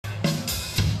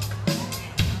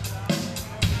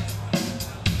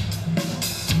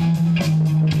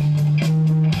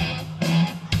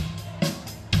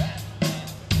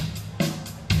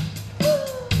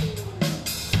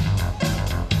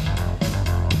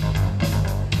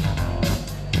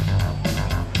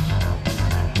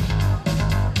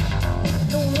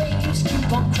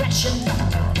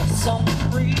some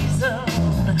reason,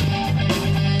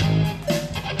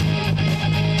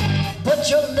 but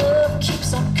your love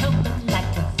keeps on coming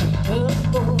like a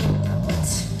thunderbolt.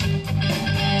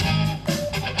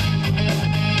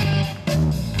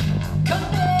 Come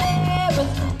here a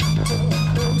little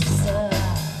closer,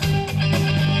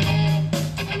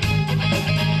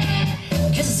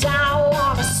 'cause I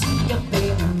wanna see you,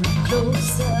 baby,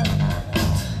 closer.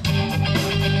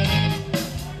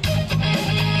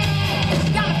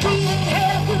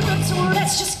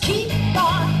 Let's just keep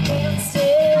on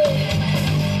dancing.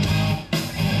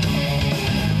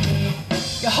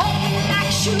 You hold me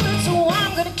like sugar, so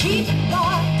I'm gonna keep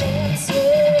on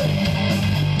dancing.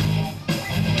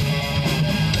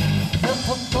 The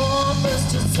performers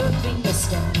deserving a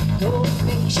standing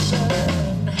ovation,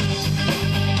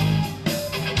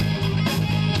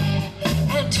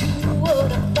 and who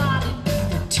would have thought it'd be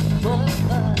the two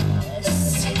of us?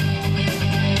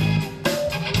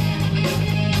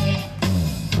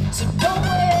 So don't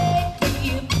wake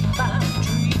me up if I'm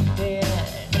dreaming,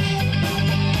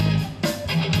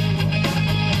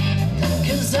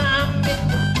 'cause I'm in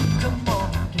the mood, come on,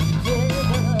 give it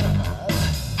up.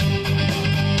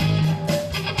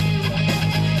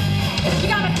 You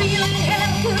got me feeling hella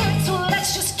good, so let's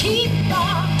just keep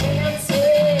on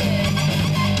dancing.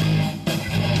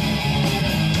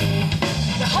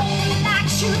 You hold me like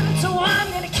sugar, so I'm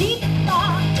gonna keep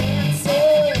on dancing.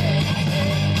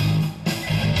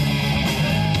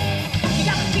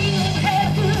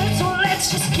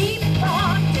 Just keep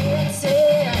on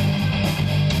dancing.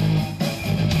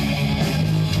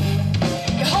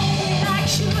 You hold me like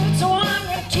sugar, so I'm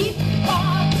gonna keep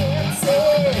on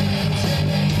dancing.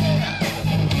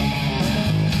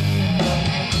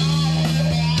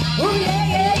 Oh yeah,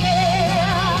 yeah, yeah.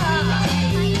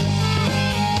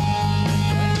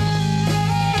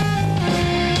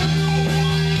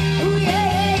 Oh yeah,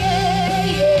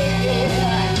 yeah, yeah,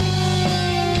 yeah.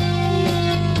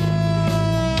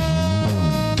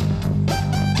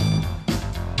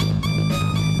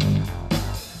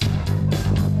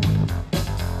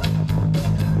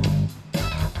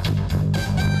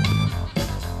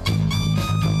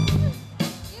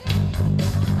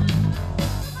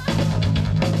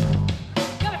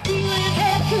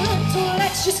 So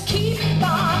let's just keep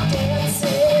on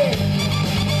dancing.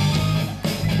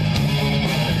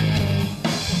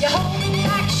 You hold me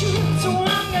like sugar, so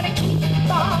I'm gonna keep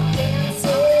on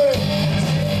dancing.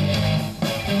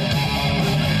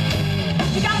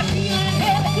 You got a feeling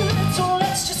hella good, so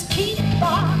let's just keep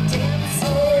on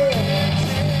dancing.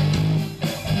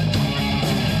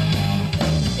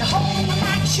 You hold me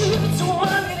like sugar, so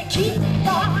I'm gonna keep